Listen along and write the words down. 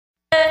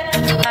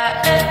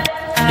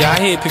Yeah, I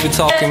hear people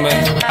talking, man.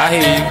 I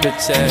hear you,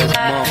 bitch ass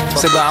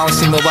motherfucker. Say, but I don't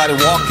see nobody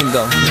walking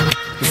though.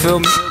 You feel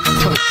me?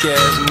 Punk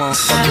ass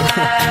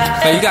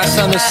motherfucker. Man, you got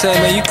something to say,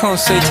 man. You can't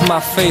say to my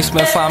face,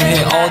 man. If I'm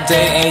here all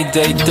day, any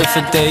day,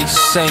 different day,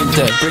 same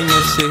day. Bring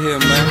your shit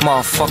here, man.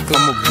 Motherfucker,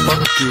 I'ma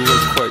fuck you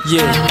real quick.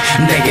 Yeah.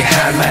 내게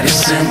할 말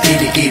있음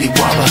이리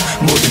와봐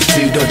모두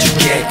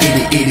들어줄게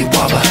이리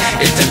와봐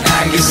일단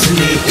알겠으니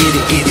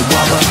이리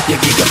와봐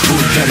여기가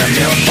불편하면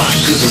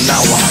밖으로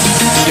나와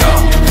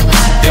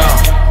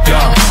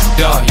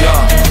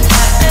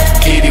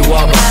이리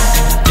와봐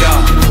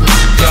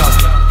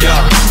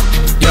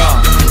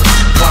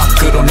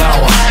밖으로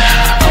나와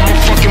I'm a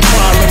fucking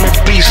problem, a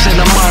beast and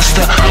a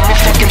monster I'm a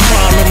fucking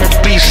problem, a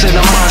beast and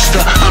a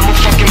monster I'm a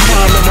fucking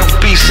problem, a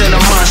beast and a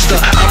monster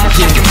I'm a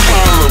fucking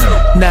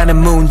problem 나는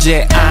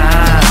문제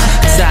다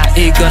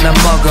이거나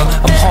먹어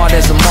I'm hard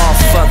as a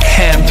motherfucker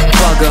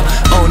hamburger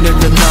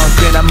오늘도 넌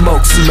꽤나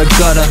목숨을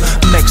걸어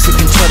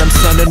멕시칸처럼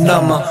선을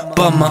넘어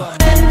bummer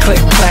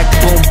click clack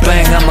boom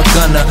bang I'm a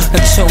gunner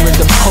난 총을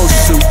든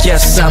포수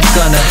yes I'm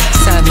gonna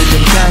산이든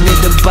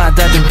강이든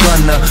바다든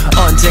건너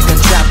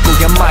언젠간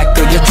잡고 말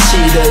거야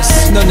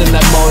cheaters 너는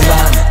날 몰라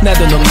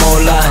나도 넌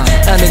몰라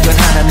아는 건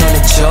하나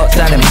너는 저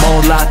다른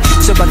몰라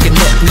저밖에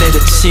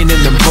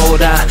내려치는 넌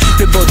보라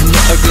그보다 내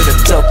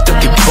얼굴을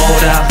똑똑히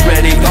보라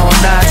Ready or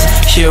not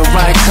here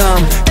I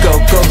come go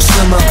go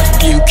숨어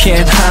you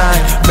can't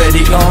hide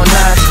Ready or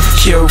not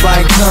here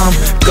I come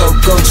go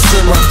go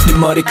숨어 네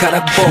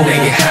머리카락 보라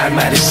내게 할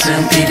말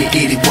있음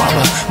이리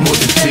와봐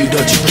모두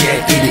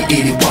들어줄게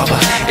이리 와봐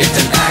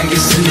일단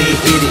알겠으니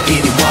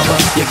이리 와봐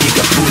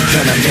여기가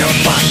불편하면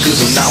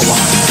밖으로 나와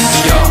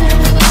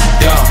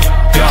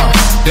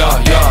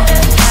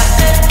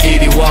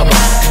이리 와봐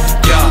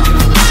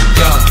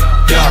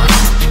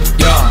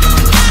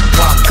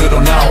밖으로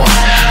나와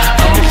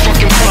I'm a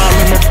fucking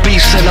problem, a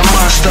beast and a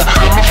monster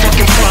I'm a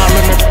fucking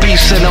problem, a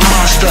beast and a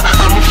monster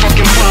I'm a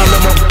fucking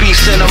problem, a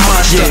beast and a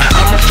monster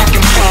I'm a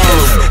fucking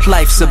problem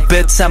Life's a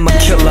bitch, I'm a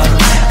killer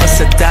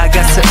어서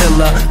다가서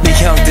일러 네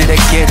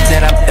형들에게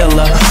that I'm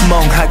iller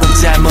멍하고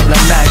잘 몰라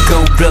날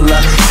gorilla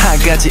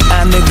하가지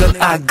않는 건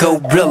I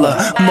gorilla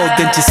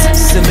뭐든지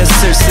쓰면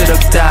쓸수록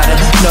다른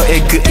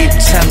너의 그 입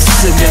참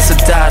쓰면서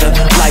다른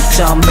Like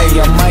John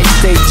Mayer might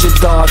date your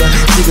daughter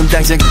지금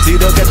당장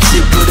들어가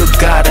집으로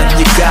가라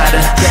You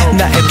gotta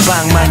나의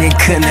방망이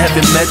큰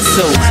heavy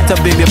metal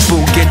덤비면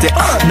붕괴 돼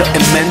너의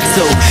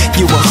mental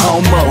You a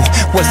homo,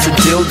 what's the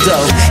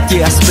dildo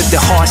Yeah I spit the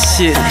hard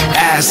shit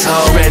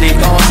asshole Ready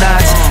or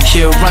not,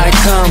 here I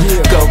come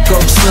Go go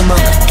숨어,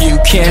 you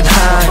can't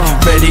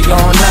hide Ready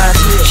or not,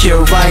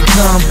 here I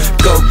come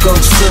Go go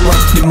숨어,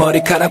 네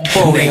머리카락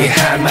보라 내게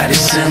할 말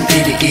있음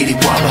이리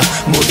와봐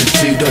모두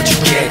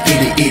들어줄게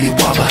이리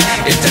와봐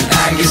일단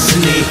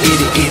알겠으니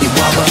이리